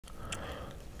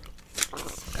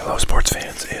Hello, sports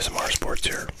fans. ASMR Sports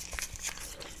here.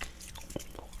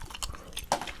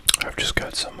 I've just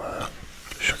got some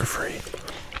sugar-free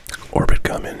Orbit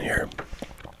gum in here,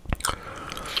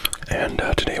 and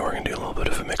today we're going to do a little bit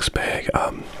of a mixed bag.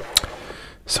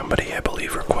 Somebody, I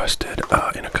believe, requested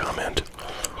in a comment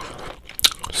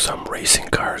some racing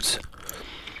cards,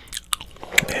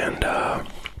 and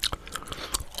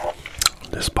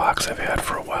this box I've had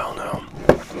for a while now,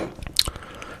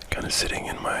 kind of sitting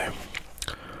in one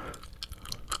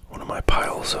of my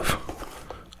piles of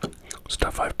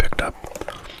stuff I've picked up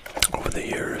over the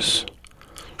years,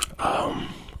 and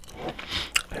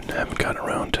haven't gotten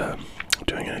around to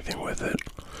doing anything with it.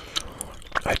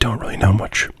 I don't really know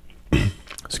much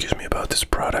excuse me, about this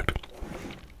product.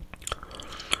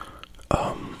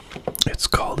 It's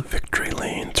called Victory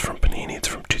Lane. It's from Panini. It's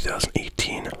from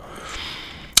 2018.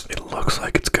 It looks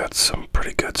like it's got some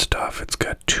pretty good stuff. It's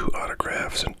got 2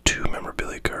 autographs and 2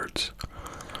 memorabilia cards,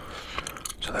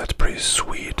 so that's pretty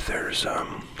sweet. There's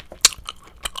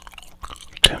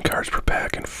 10 cards per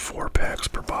pack and 4 packs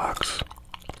per box.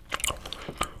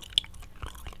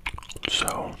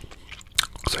 So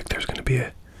looks like there's going to be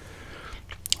a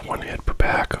 1 hit per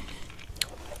pack.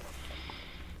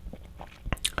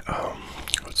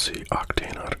 Let's see,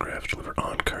 Octane autographs delivered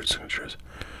on card signatures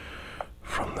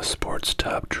from the sports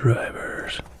top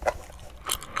drivers.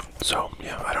 So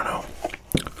yeah, I don't know.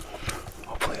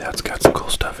 Hopefully that's got some cool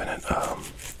stuff in it.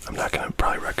 I'm not gonna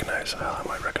probably recognize. I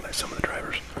might recognize some of the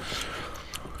drivers.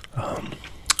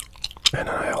 And then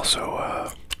I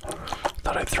also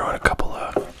thought I'd throw in a couple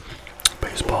of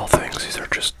baseball things. These are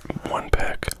just 1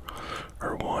 pack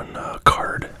or 1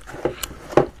 card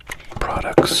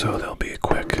products, so they'll be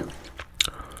quick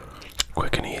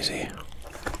and easy.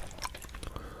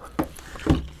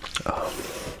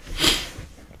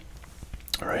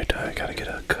 Alright, I gotta get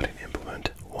a cutting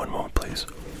implement. 1 moment, please.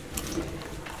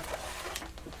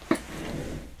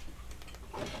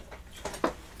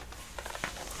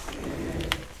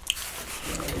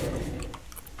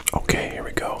 Okay, here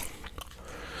we go.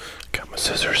 Got my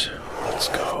scissors. Let's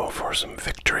go for some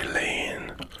Victory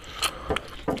Lane.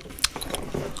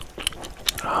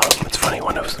 It's funny,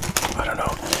 when I don't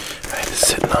know, I had this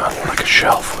sitting on like a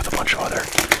shelf with a bunch of other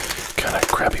kind of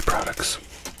crappy products.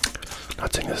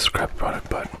 Not saying this is a crappy product,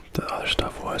 but the other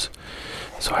stuff was.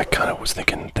 So I kind of was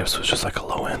thinking this was just like a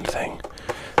low-end thing,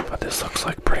 but this looks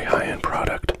like pretty high-end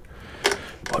product.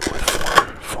 But with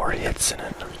four hits in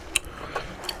it.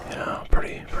 Yeah,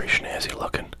 pretty snazzy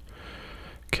looking.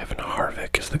 Kevin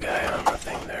Harvick is the guy on the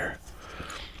thing there.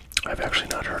 I've actually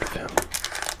not heard of him.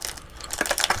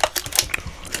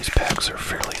 These packs are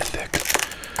fairly thick.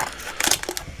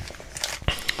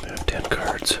 They have 10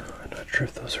 cards. I'm not sure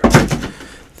if those are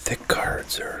thick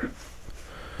cards or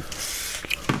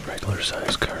regular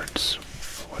size cards,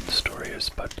 what the story is,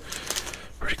 but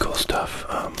pretty cool stuff.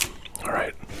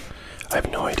 Alright, I have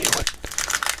no idea what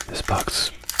this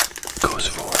box goes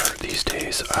for these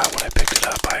days. When I picked it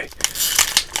up, I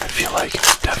feel like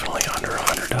it's definitely under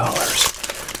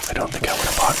 $100. I don't think I would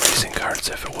have bought racing cards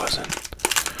if it wasn't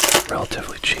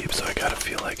relatively cheap, so I gotta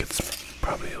feel like it's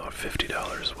probably about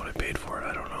 $50 what I paid for it.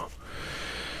 I don't know.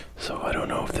 So I don't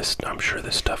know if this, I'm sure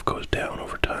this stuff goes down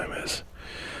over time, as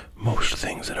most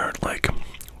things that aren't like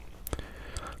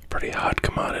pretty hot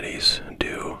commodities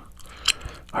do.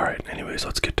 Alright, anyways,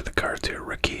 let's get to the cards here.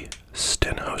 Ricky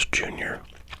Stenhouse Jr.,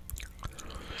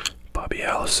 Bobby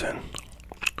Allison,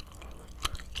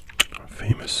 a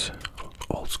famous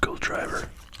old school driver,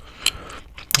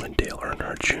 and Dale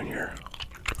Earnhardt Jr.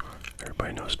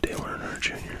 Everybody knows Dale Earnhardt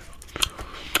Jr.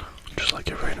 Just like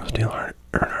everybody knows Dale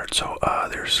Earnhardt. So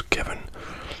there's Kevin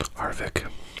Harvick.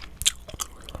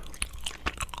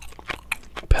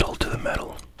 Pedal to the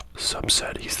metal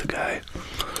subset. He's the guy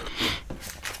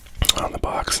on the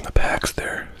box and the packs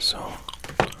there. So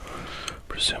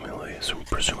presumably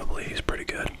he's pretty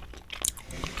good.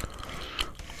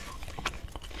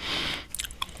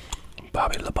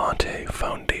 Bobby Labonte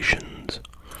Foundations.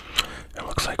 It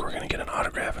looks like we're gonna get an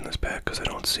autograph in this pack because I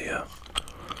don't see a.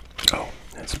 Oh,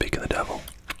 and speak of the devil,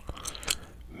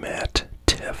 Matt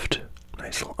Tifft.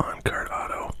 Nice little on-card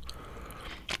auto.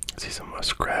 See some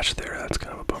scratch there. That's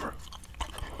kind of a bummer.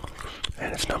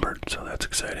 And it's numbered, so that's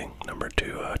exciting. Numbered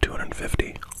to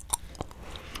 250.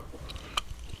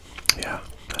 Yeah,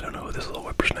 I don't know who this little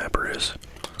whippersnapper is,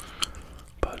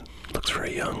 but looks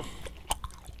very young.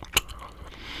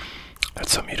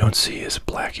 That's something you don't see, is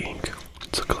black ink.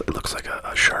 It looks like a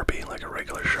Sharpie, like a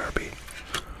regular Sharpie.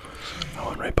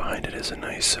 Oh, and right behind it is a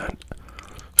nice set.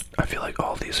 I feel like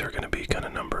all these are going to be kind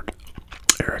of numbered.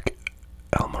 Eric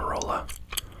Almirola,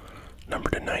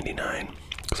 numbered to 99.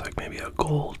 Looks like maybe a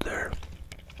gold there.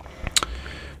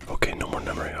 Okay, no more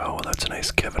numbering. Oh, well, that's a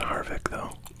nice Kevin Harvick,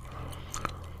 though.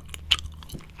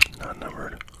 Not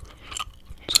numbered.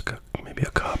 It's like maybe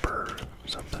a copper or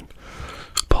something.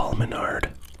 Paul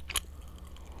Menard.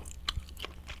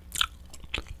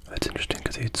 That's interesting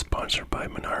because he's sponsored by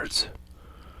Menards.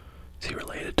 Is he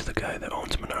related to the guy that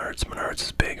owns Menards? Menards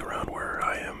is big around where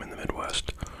I am in the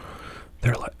Midwest.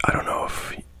 They're like, I don't know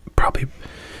if, probably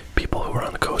people who are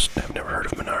on the coast have never heard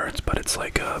of Menards, but it's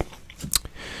like a,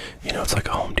 you know, it's like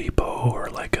a Home Depot or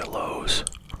like a Lowe's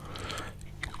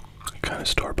kind of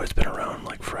store, but it's been around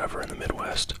like forever in the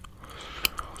Midwest.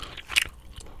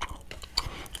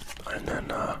 And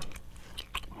then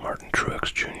Martin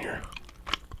Truex Jr.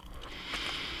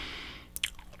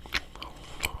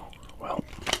 Well,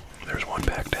 there's one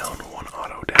back down, one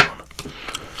auto down.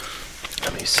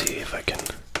 Let me see if I can.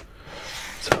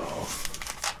 So,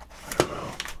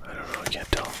 I don't know, I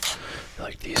can't tell.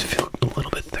 Like, these feel a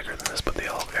little bit thicker than this, but they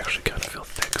all actually kind of feel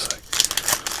thick. So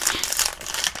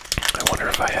I wonder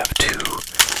if I have 2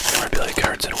 memorabilia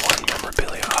cards and 1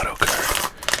 memorabilia auto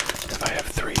card. If I have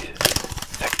 3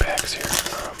 thick packs here.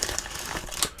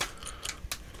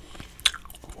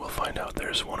 We'll find out.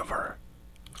 There's one of our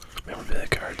memorabilia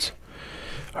cards.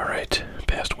 Alright,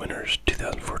 past winners,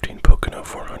 2014 Pocono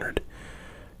 400,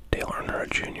 Dale Earnhardt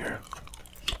Jr.,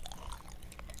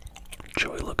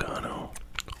 Joey Logano,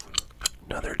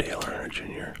 another Dale Earnhardt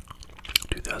Jr.,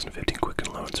 2015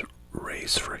 Quicken Loans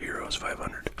Race for Heroes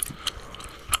 500.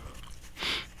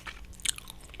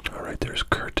 Alright, there's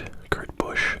Kurt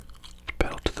Busch,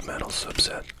 Pedal to the Metal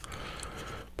subset,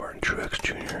 Martin Truex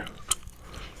Jr.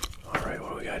 Alright,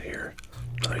 what do we got here?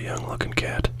 Another young looking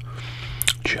cat.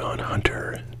 John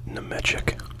Hunter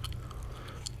Nemechek.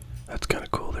 That's kind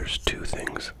of cool. There's 2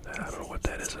 things. I don't know what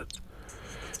that is.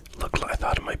 I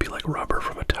thought it might be like rubber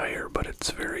from a tire, but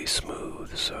it's very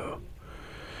smooth. So,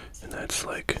 and that's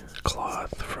like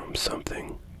cloth from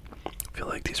something. I feel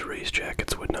like these race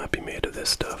jackets would not be made of this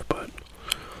stuff, but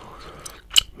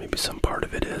maybe some part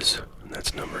of it is. And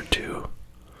that's number 2,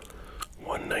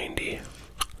 190.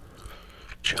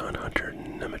 John Hunter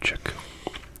Nemechek.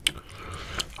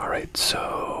 Alright,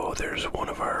 so there's one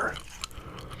of our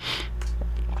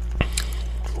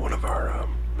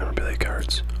memorabilia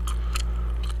cards.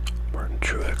 Martin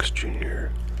Truex Jr.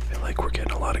 I feel like we're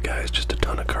getting a lot of guys, just a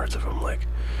ton of cards of them. Like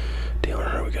Dale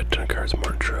Earnhardt, we got a ton of cards.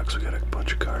 Martin Truex, we got a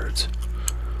bunch of cards.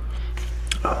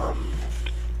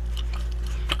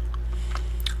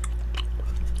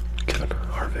 Kevin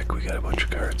Harvick, we got a bunch of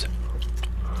cards.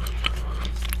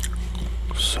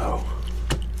 So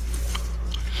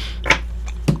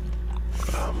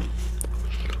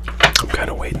I'm kind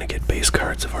of waiting to get base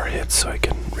cards of our hits so I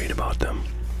can read about them,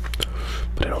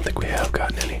 but I don't think we have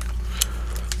gotten any.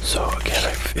 So again,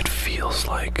 it feels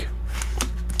like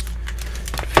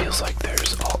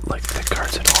there's all like thick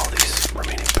cards in all these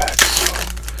remaining packs. So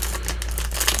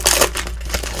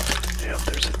yeah,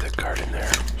 there's a thick card in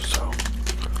there. So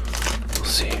we'll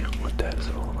see what that is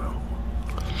all about.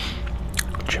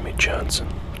 Jimmy Johnson,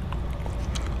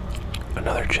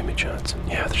 another Jimmy Johnson.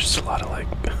 Yeah, there's just a lot of like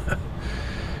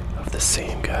of the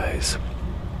same guys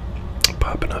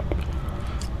popping up.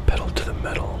 Pedal to the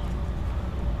Metal.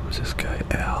 Who's this guy?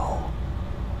 Al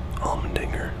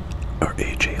Allmendinger, or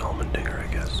AJ Allmendinger,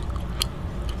 I guess.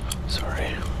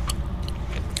 Sorry.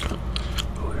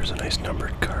 Oh, here's a nice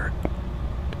numbered card.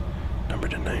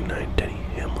 Numbered to 99, Denny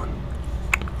Hamlin.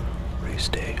 Race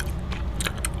day.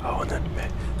 Oh, and then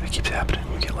that keeps happening.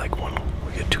 We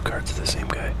get 2 cards of the same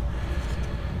guy.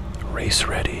 Race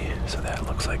ready. So that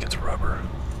looks like it's rubber,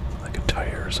 like a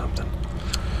tire or something.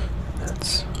 And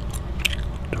that's,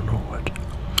 don't know what.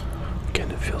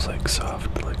 Again, it feels like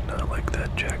soft, like not like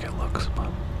that jacket looks,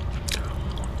 but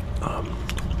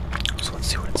so let's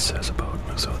see what it says about.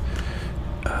 So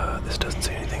this doesn't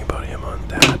say anything about him on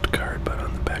that card, but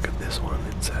on the back of this one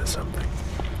it says something.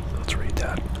 Let's read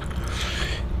that.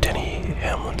 Denny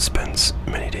Hamlin spends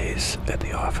many days at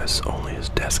the office. Only his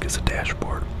desk is a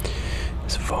dashboard.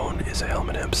 His phone is a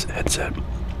helmet headset,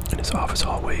 and his office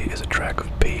hallway is a track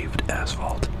of paved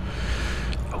asphalt.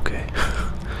 Okay.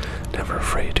 Never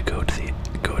afraid to go the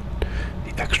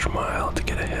extra mile to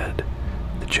get ahead.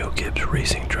 The Joe Gibbs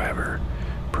racing driver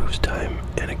proves time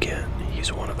and again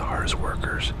he's one of the hardest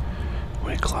workers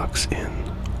when he clocks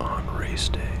in on race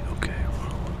day. Okay,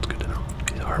 well, that's good to know.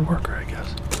 He's a hard worker, I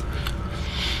guess.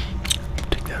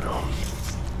 Take that home.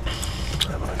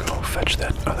 I'm gonna go fetch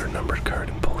that other numbered card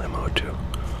and pull him out too.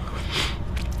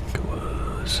 I think it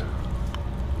was.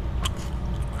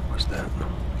 What was that?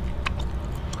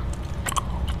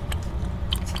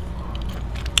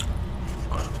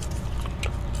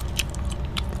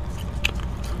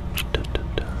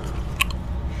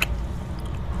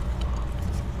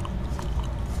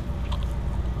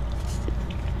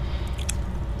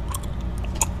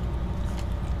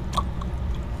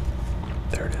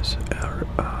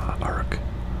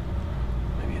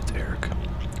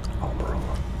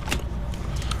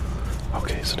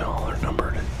 Okay, so now all our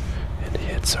numbered and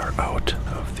hits are out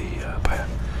of the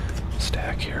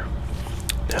stack here.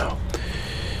 Now,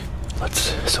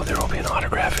 so there will be an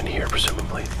autograph in here,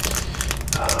 presumably.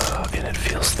 And it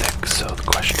feels thick, so the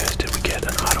question is, did we get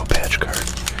an auto patch card?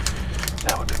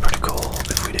 That would be pretty cool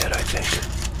if we did, I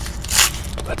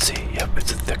think. Let's see. Yep,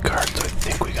 it's a thick card, so I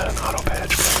think we got an auto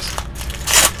patch, guys.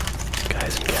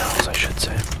 Guys and gals, I should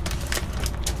say.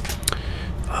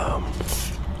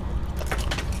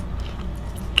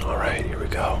 Alright, here we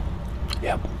go.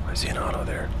 Yep, I see an auto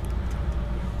there.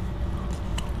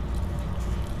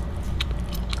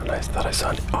 And I thought I saw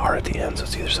an R at the end, so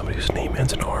it's either somebody whose name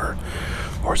ends in R,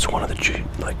 or it's one of the,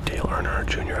 like Dale Earnhardt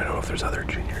Jr. I don't know if there's other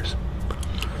juniors.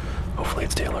 Hopefully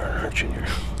it's Dale Earnhardt Jr.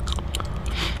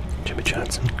 Jimmy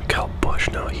Johnson, Cal Busch.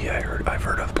 Now I've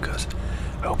heard of because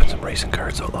I opened some racing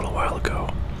cards a little while ago,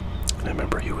 and I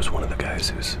remember he was one of the guys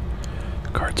whose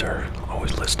cards are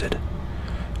always listed.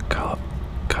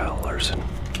 Kyle Larson.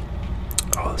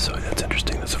 Oh, so that's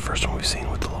interesting. That's the first one we've seen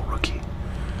with the little rookie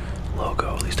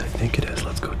logo. At least I think it is.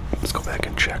 Let's go back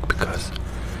and check because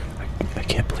I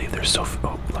can't believe there's so.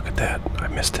 Oh, look at that! I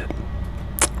missed it.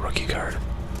 Rookie card.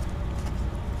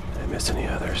 Did I miss any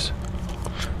others?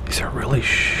 These are really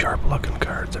sharp-looking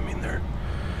cards. I mean, they're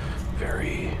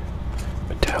very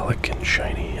metallic and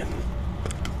shiny and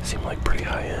seem like pretty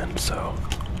high-end. So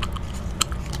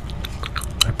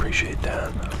I appreciate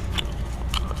that.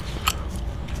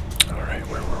 All right,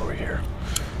 where were we here?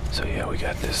 So yeah, we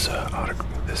got this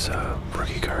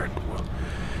rookie card,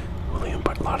 William.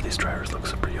 But a lot of these drivers look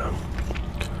super young.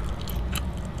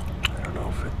 I don't know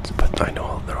if it's, but I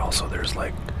know there's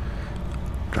like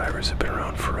drivers that have been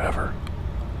around forever.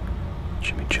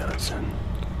 Jimmy Johnson,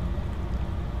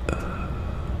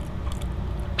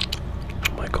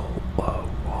 Michael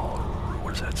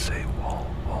what does that say?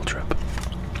 Waltrip.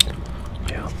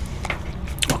 Yeah.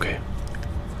 Okay.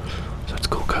 So that's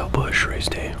cool. Kyle Busch race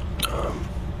day.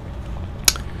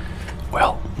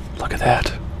 Well, look at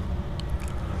that.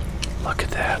 Look at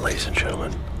that, ladies and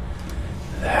gentlemen.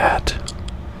 That.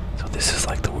 So this is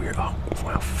like the weird. Oh,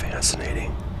 wow,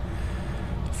 fascinating.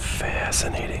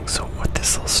 Fascinating. So what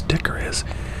this little sticker is,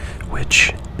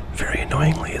 which very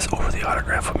annoyingly is over the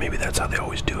autograph, but maybe that's how they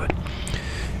always do it.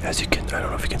 As you can, I don't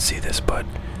know if you can see this, but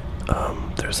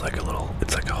there's like a little,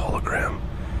 it's like a hologram,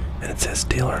 and it says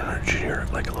Dale Earnhardt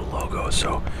Jr., like a little logo.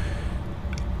 So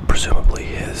presumably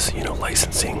his,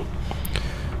 licensing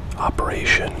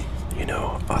operation,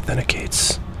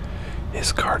 authenticates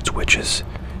his cards, which is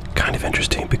kind of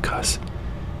interesting because,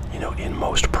 in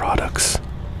most products,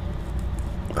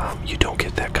 you don't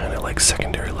get that kind of like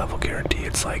secondary level guarantee.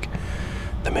 It's like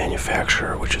the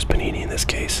manufacturer, which is Panini in this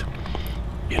case,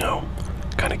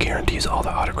 kind of guarantees all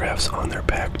the autographs on their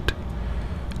packed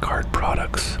card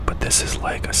products. But this is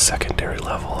like a secondary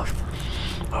level of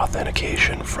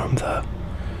authentication from the,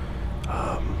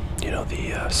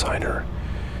 the signer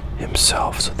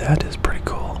himself. So that is pretty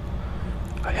cool.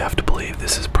 I have to believe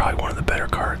this is probably one of the better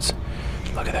cards.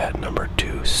 Look at that, number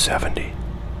 270.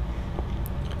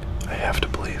 I have to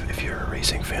believe. If you're a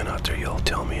racing fan out there, you'll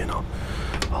tell me, and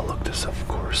I'll look this up, of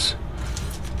course,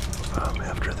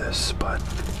 after this. But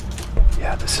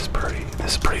yeah, this is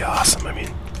pretty awesome. I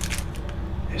mean,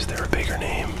 is there a bigger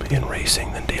name in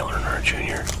racing than Dale Earnhardt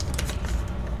Jr.?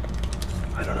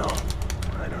 I don't know.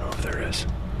 I don't know if there is.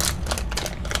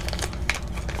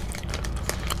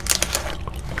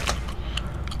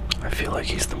 I feel like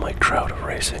he's the Mike Trout of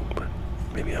racing, but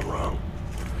maybe I'm wrong.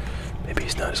 Maybe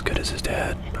he's not as good as his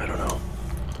dad. I don't know.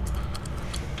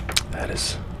 That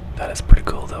is pretty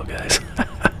cool though, guys.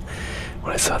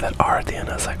 When I saw that R at the end,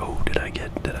 I was like, oh, did I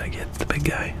get the big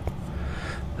guy?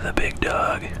 The big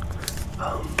dog.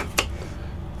 I'm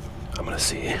gonna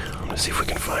see if we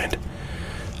can find,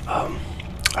 I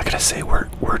gotta say we're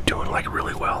doing like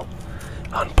really well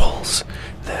on pulls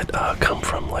that come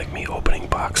from like me opening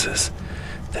boxes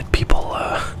that people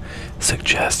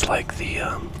suggest, like the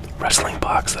wrestling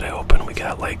box that I opened. We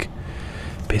got like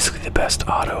basically the best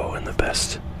auto and the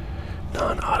best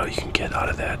non-auto you can get out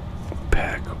of that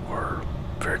pack, or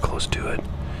very close to it.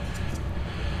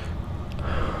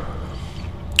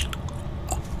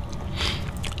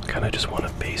 Kind of just want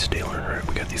to base Dale Earnhardt.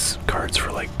 We got these cards for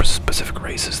like specific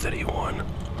races that he won.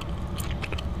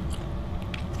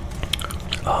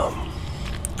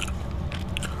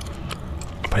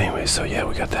 But anyway, so yeah,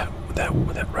 we got that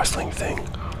wrestling thing,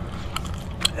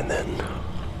 and then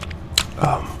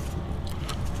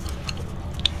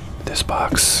this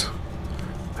box,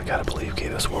 I gotta believe,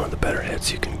 gave us one of the better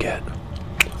hits you can get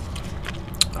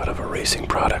out of a racing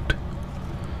product.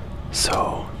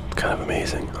 So kind of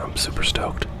amazing. I'm super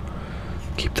stoked.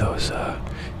 keep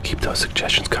those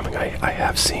suggestions coming. I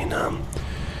have seen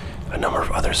a number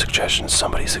of other suggestions.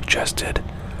 Somebody suggested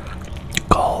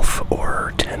golf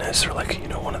or tennis, or like, you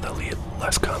know, one of the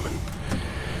less common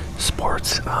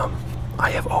sports.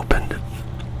 I've opened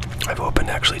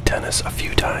actually tennis a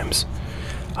few times.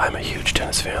 I'm a huge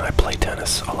tennis fan. I play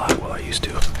tennis a lot. Well, I used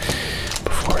to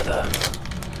before the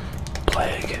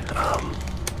plague.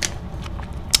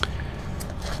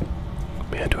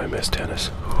 Man, do I miss tennis.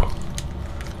 Ooh.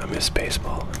 I miss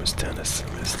baseball. I miss tennis.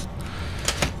 I miss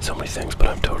so many things, but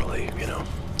I'm totally, you know,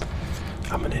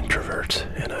 I'm an introvert,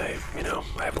 and I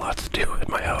have lots to do at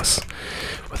my house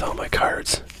with all my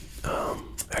cards.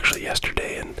 Actually,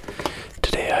 yesterday and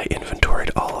today I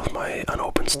inventoried all of my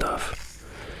unopened stuff,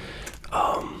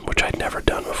 which I'd never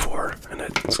done before, and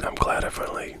I'm glad I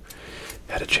finally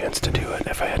had a chance to do it.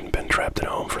 If I hadn't been trapped at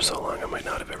home for so long, I might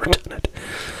not have ever done it.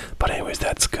 But anyways,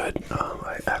 that's good.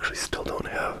 I actually still don't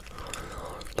have,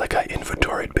 like, I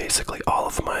inventoried basically all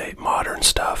of my modern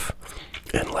stuff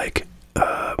and like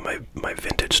my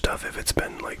vintage stuff if it's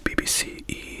been like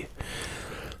BBC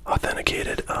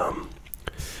authenticated.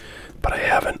 But I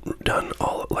haven't done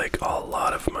a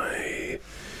lot of my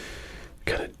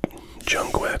kind of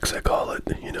junk wax, I call it,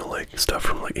 you know, like stuff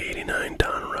from like 89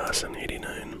 Don Ross and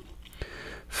 89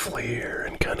 Fleer,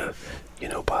 and kind of, you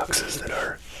know, boxes that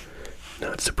are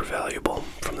not super valuable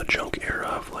from the junk era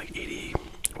of like 80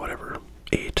 whatever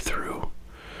 8 through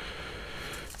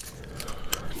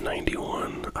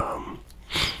 91.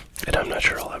 And I'm not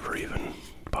sure I'll ever even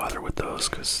bother with those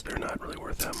because they're not really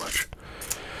worth that much.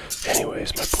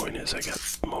 Anyways, my point is I got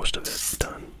most of it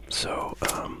done. So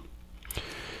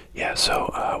yeah,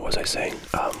 so what was I saying?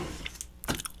 I'm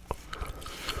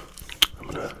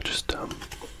gonna just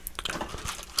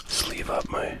sleeve up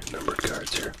my numbered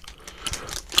cards here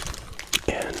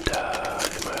and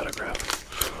my autograph.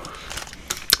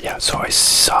 Yeah, so I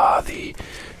saw the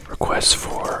requests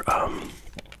for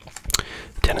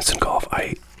tennis and golf.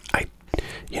 I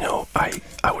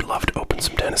would love to open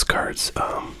some tennis cards.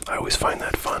 I always find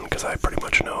that fun because I pretty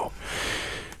much know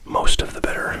most of the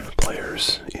better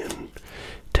players in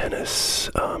tennis,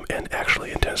 and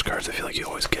actually in tennis cards I feel like you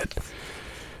always get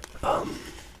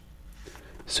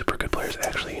super good players.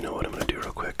 Actually, you know what I'm going to do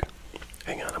real quick?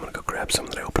 Hang on, I'm going to go grab some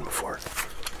that I opened before,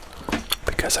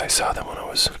 because I saw them when I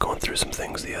was going through some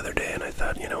things the other day and I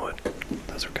thought, you know what,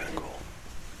 those are kind of cool.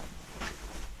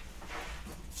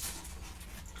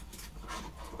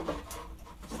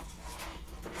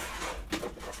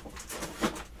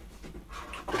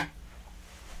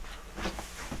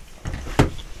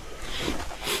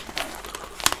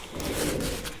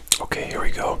 Okay, here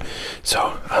we go.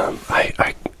 So,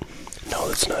 I know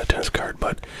that's not a tennis card,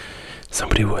 but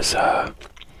somebody was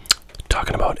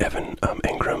talking about Evan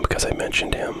Ingram, because I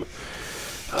mentioned him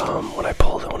when I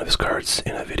pulled one of his cards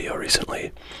in a video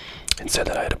recently, and said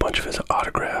that I had a bunch of his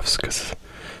autographs, because I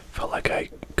felt like I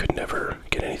could never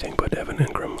get anything but Evan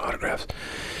Ingram autographs.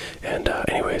 And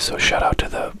anyway, so shout out to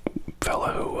the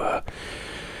fella who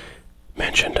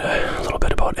mentioned a little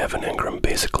bit about Evan Ingram.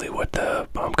 Basically, what the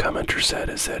commenter said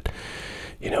is that,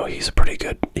 you know, he's a pretty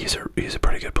good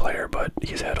player, but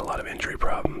he's had a lot of injury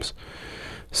problems.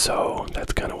 So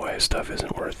that's kind of why his stuff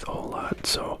isn't worth a whole lot.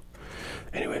 So,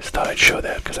 anyways, thought I'd show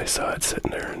that because I saw it sitting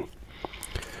there, and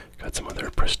got some other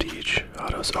prestige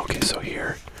autos. Okay, so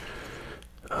here,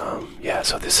 yeah,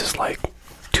 so this is like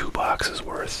 2 boxes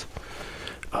worth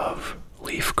of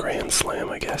Leaf Grand Slam,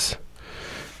 I guess,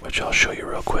 which I'll show you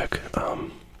real quick.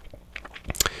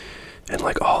 And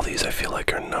like all these, I feel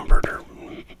like are numbered, or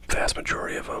vast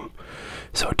majority of them.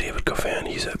 So David Goffin,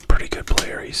 he's a pretty good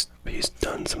player. He's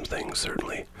done some things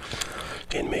certainly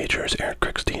in majors. Eric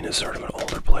Krickstein is sort of an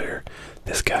older player.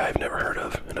 This guy I've never heard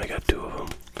of, and I got 2 of them.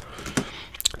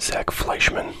 Zach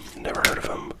Fleischman, never heard of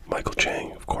him. Michael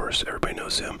Chang, of course, everybody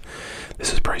knows him.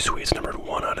 This is pretty sweet. It's numbered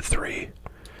 1 out of 3,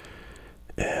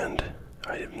 and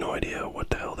I have no idea what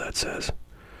the hell that says.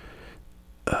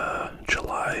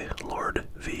 July Lord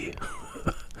V.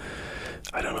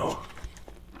 I don't know.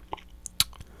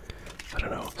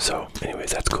 So,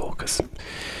 anyways, that's cool, because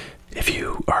if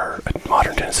you are a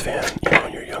modern tennis fan, you know,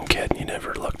 when you're a young kid and you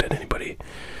never looked at anybody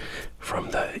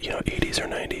from the, you know, 80s or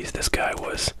 90s, this guy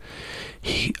was,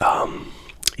 he's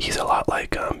a lot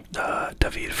like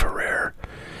David Ferrer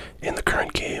in the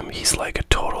current game. He's like a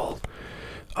total,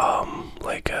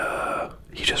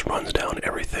 he just runs down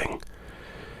everything.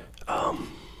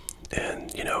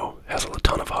 And, you know, has a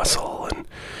ton of hustle and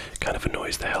kind of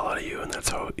annoys the hell out of you, and that's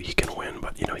how he can win.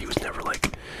 But, you know, he was never,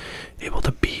 like, able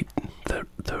to beat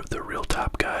the real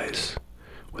top guys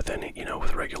with any, you know,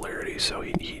 with regularity, so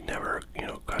he never, you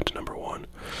know, got to number 1.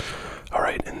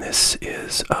 Alright, and this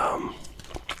is,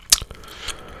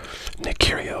 Nick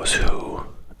Kyrgios, who,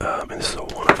 and this is a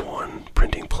 1-of-1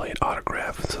 printing plate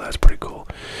autograph, so that's pretty cool.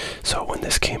 So when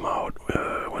this came out,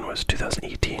 when was it,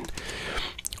 2018?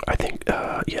 I think,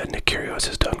 yeah, Nick Kyrgios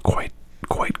has done quite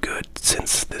good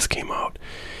since this came out,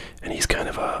 and he's kind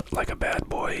of like a bad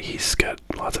boy. He's got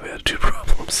lots of attitude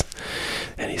problems,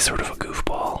 and he's sort of a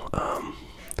goofball,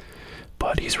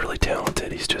 but he's really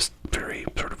talented. He's just very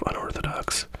sort of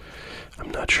unorthodox.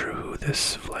 I'm not sure who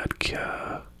this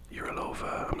Vladka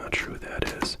Uralova, I'm not sure who that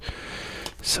is.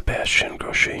 Sebastian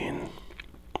Grosjean,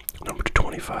 number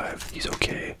 25, he's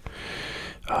okay.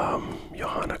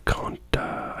 Johanna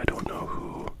Konta, I don't know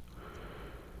who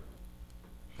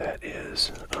that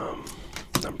is.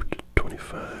 Number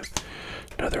 25.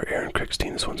 Another Aaron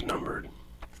Krickstein, this one's numbered.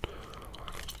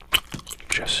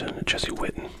 Jesse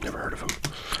Witten, never heard of him.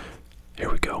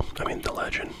 Here we go. I mean, the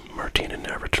legend, Martina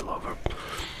Navratilova.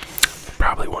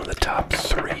 Probably one of the top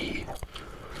 3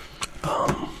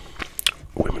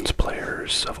 women's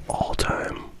players of all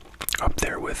time. Up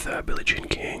there with Billie Jean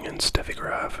King and Steffi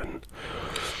Graf and,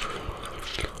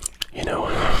 you know,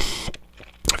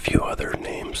 a few other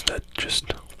names that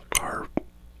just are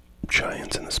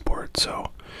giants in the sport.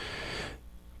 So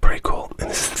pretty cool. And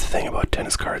this is the thing about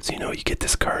tennis cards, you know, you get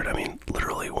this card, I mean,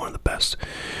 literally one of the best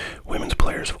women's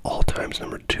players of all times,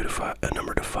 number 2 to 5,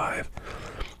 number to 5.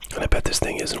 And I bet this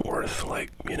thing isn't worth,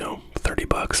 like, you know, $30,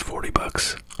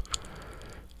 $40.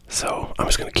 So I'm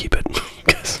just gonna keep it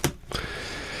because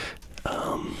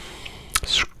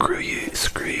screw you,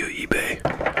 eBay.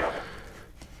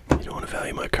 You don't want to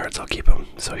value my cards, I'll keep them.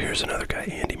 So here's another guy,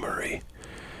 Andy Murray.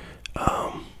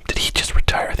 Did he just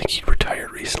retire? I think he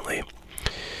retired recently.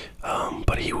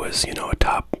 But he was, you know, a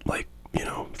top, like, you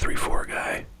know, 3-4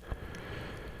 guy.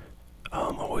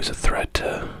 Always a threat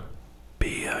to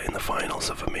be in the finals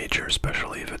of a major,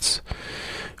 especially if it's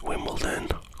Wimbledon.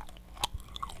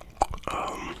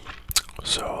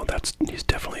 So he's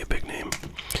definitely a big name.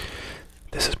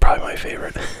 This is probably my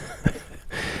favorite.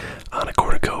 Anna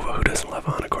Kournikova. Who doesn't love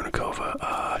Anna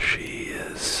Kournikova? She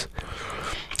is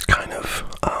kind of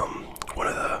one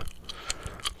of the,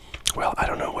 well, I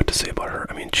don't know what to say about her.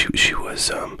 I mean, she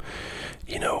was,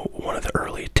 you know, one of the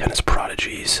early tennis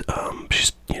prodigies.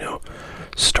 She's, you know,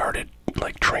 started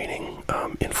like training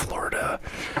in Florida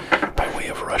by way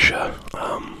of Russia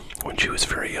when she was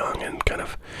very young, and kind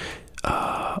of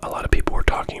a lot of people were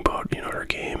talking about, you know, her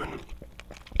game, and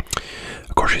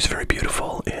of course she's very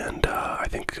beautiful, and I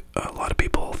think a lot of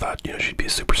people thought, you know, she'd be a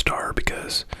superstar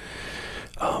because,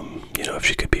 you know, if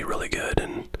she could be really good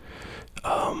and,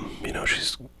 you know,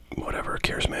 she's whatever,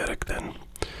 charismatic, then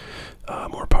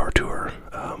more power to her.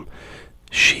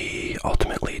 She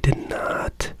ultimately did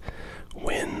not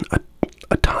win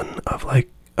a ton of, like,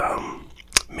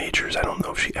 majors. I don't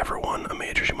know if she ever won a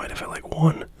major. She might have had like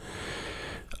one,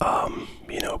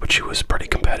 you know, but she was pretty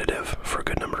competitive for a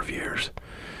good number of years.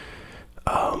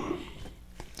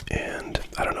 And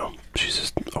I don't know, she's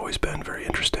just always been very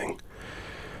interesting.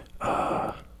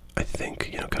 I think,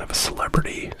 you know, kind of a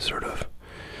celebrity sort of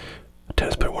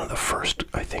tennis player, one of the first,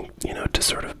 I think, you know, to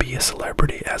sort of be a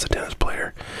celebrity as a tennis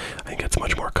player. I think it's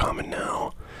much more common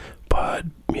now, but,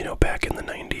 you know, back in the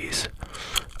 90s,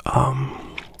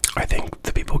 I think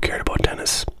the people who cared about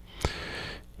tennis,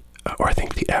 or I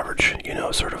think the average, you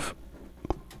know, sort of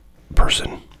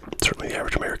person, certainly the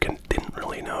average American, didn't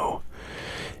really know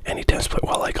any tennis player.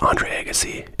 Well, like Andre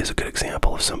Agassi is a good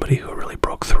example of somebody who really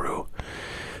broke through.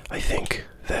 I think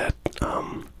that,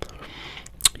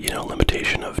 you know,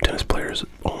 limitation of tennis players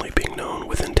only being known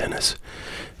within tennis,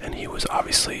 and he was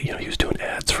obviously, you know, he was doing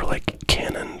ads for like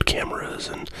Canon cameras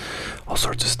and all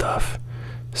sorts of stuff.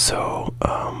 So,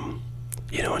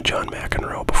 you know, and John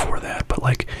McEnroe before that, but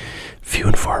like few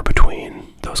and far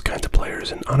between those kinds of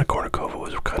players, and Anna Kournikova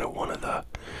was kind of one of the,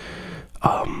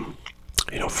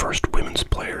 you know, first women's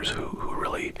players who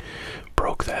really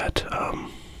broke that,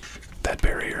 that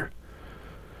barrier.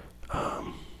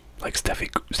 Like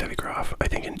Steffi Graf, I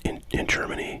think in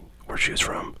Germany, where she was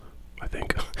from, I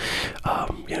think,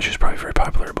 you know, she was probably very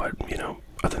popular, but, you know,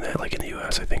 other than that, like in the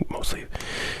US, I think mostly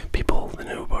people that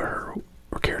knew about her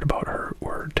or cared about her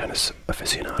were tennis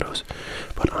aficionados,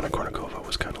 but Anna Kournikova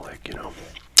was kind of like, you know,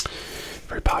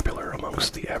 very popular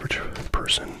amongst the average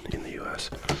person in the US.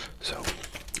 So,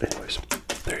 anyways,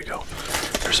 there you go.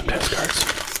 There's some tennis cards.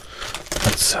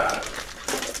 Let's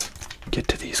get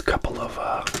to these couple of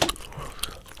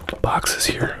boxes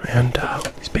here, and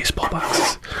these baseball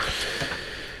boxes,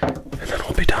 and then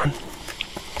we'll be done.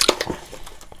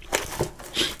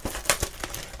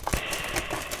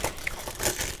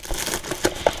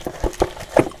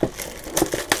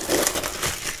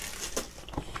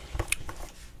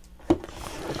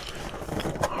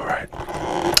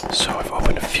 So I've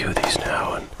opened a few of these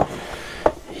now, and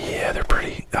yeah, they're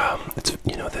pretty. It's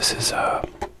this is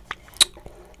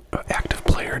active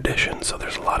player edition, so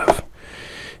there's a lot of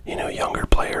younger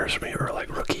players or like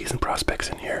rookies and prospects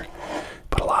in here,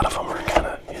 but a lot of them are kind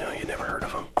of you never heard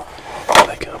of them.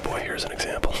 Like, oh boy, here's an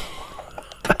example.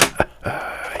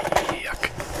 Yuck.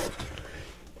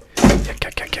 Yuck,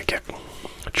 yuck, yuck, yuck, yuck.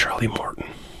 Charlie Morton.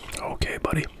 Okay,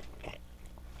 buddy.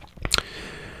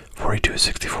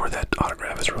 42-64, that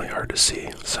autograph is really hard to see.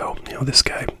 So, this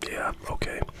guy, yeah,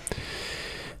 okay.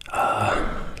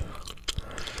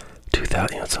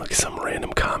 2000, it's like some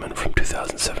random common from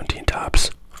 2017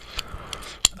 Topps.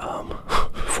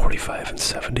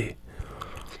 45-70.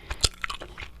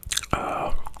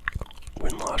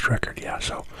 Win-loss record, yeah,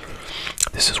 so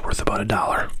this is worth about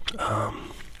 $1.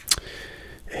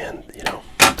 And,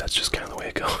 that's just kind of the way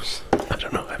it goes. I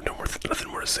don't know, I have nothing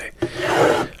more to say.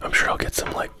 I'm sure I'll get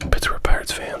some, like, Pittsburgh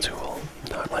Pirates fans who will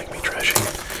not like me trashing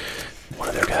one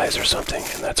of their guys or something,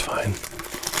 and that's fine.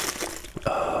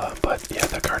 But, yeah,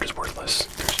 that card is worthless.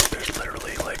 There's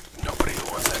literally, like, nobody who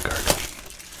wants that card.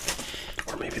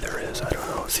 Or maybe there is, I don't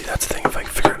know. See, that's the thing, if I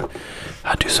could figure out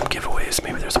how to do some giveaways,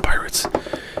 maybe there's a Pirates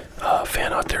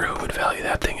fan out there who would value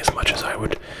that thing as much as I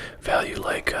would value,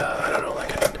 like, I don't know,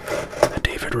 like a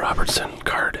David Robertson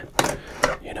card,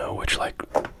 which, like,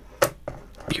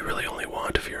 you really only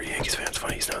want if you're a Yankees fan. It's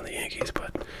funny he's not in the Yankees,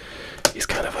 but he's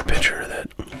kind of a pitcher that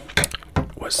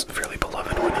was fairly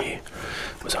beloved when he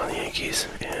was on the Yankees,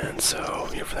 and so,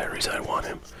 for that reason I want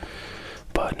him.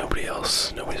 But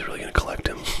nobody's really going to collect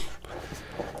him.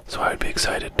 So I would be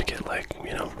excited to get, like,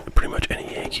 pretty much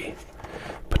any Yankee.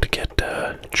 But to get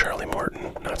Charlie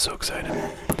Morton, not so excited.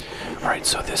 Alright,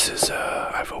 so this is,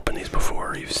 I've opened these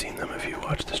before. You've seen them if you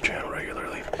watch this channel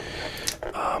regularly.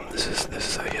 This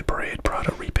is a Hit Parade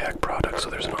product, repack product, so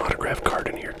there's an autograph card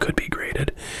in here. Could be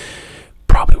graded.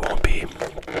 Probably won't be.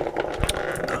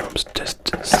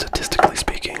 Statistically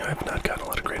speaking, I've not gotten a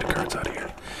lot of graded cards out of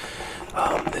here.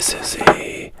 This is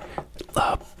a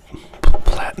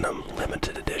platinum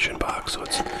limited edition box, so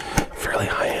it's fairly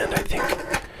high end. I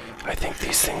think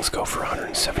these things go for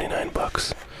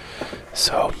 $179.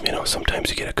 So, sometimes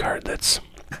you get a card that's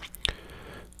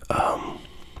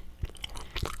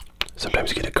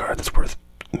worth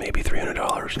maybe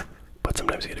 $300, but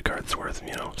sometimes you get a card that's worth,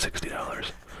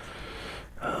 $60.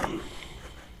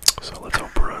 So let's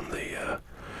hope we're on the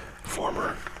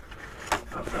former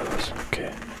of those.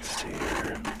 Okay, let's see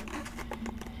here.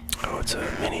 Oh, it's a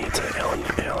mini. It's an Allen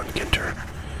Ginter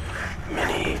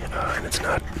mini, and it's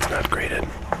not graded.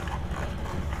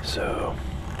 So,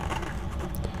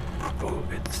 oh,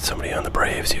 it's somebody on the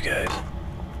Braves, you guys.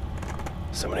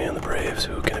 Somebody on the Braves.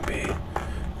 Who can it be?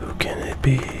 Who can it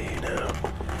be? No.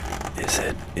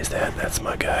 That's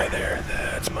my guy there.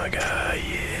 That's my guy.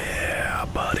 Yeah,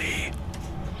 buddy.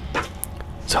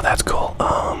 So that's cool.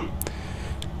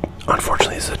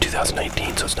 Unfortunately, this is a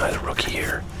 2019, so it's not a rookie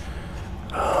year.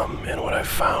 And what I've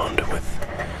found with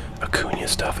Acuna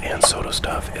stuff and Soto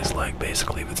stuff is, like,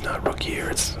 basically if it's not rookie year,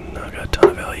 it's not got a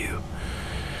ton of value.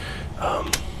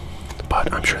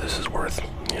 But I'm sure this is worth,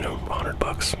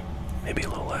 $100, maybe a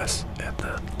little less at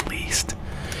the least.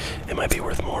 It might be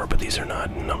worth more, but these are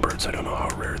not numbered, so I don't know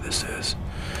how rare this is.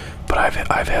 But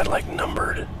I've had, like,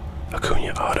 numbered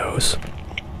Acuna autos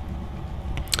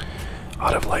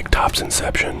out of, like, Topps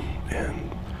Inception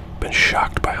and been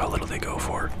shocked by how little they go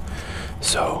for.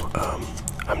 So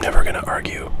I'm never gonna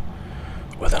argue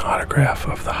with an autograph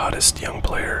of the hottest young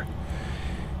player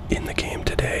in the game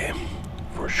today,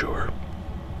 for sure.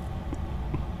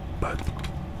 But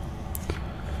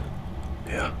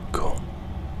yeah, cool.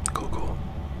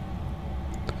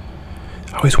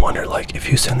 I always wonder, like, if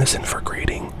you send this in for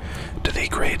grading, do they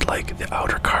grade, like, the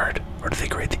outer card, or do they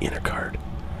grade the inner card?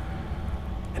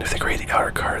 And if they grade the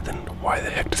outer card, then why the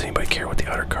heck does anybody care what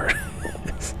the outer card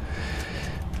is?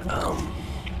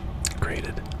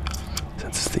 Graded,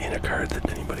 since it's the inner card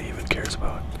that anybody even cares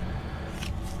about.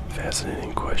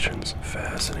 Fascinating questions.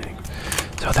 Fascinating.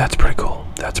 So that's pretty cool.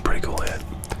 That's a pretty cool ad.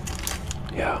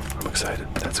 Yeah, I'm excited.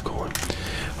 That's a cool one.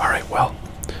 Alright, well,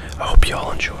 I hope you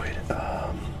all enjoyed.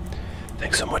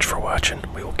 Thanks so much for watching.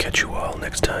 We will catch you all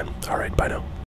next time. Alright, bye now.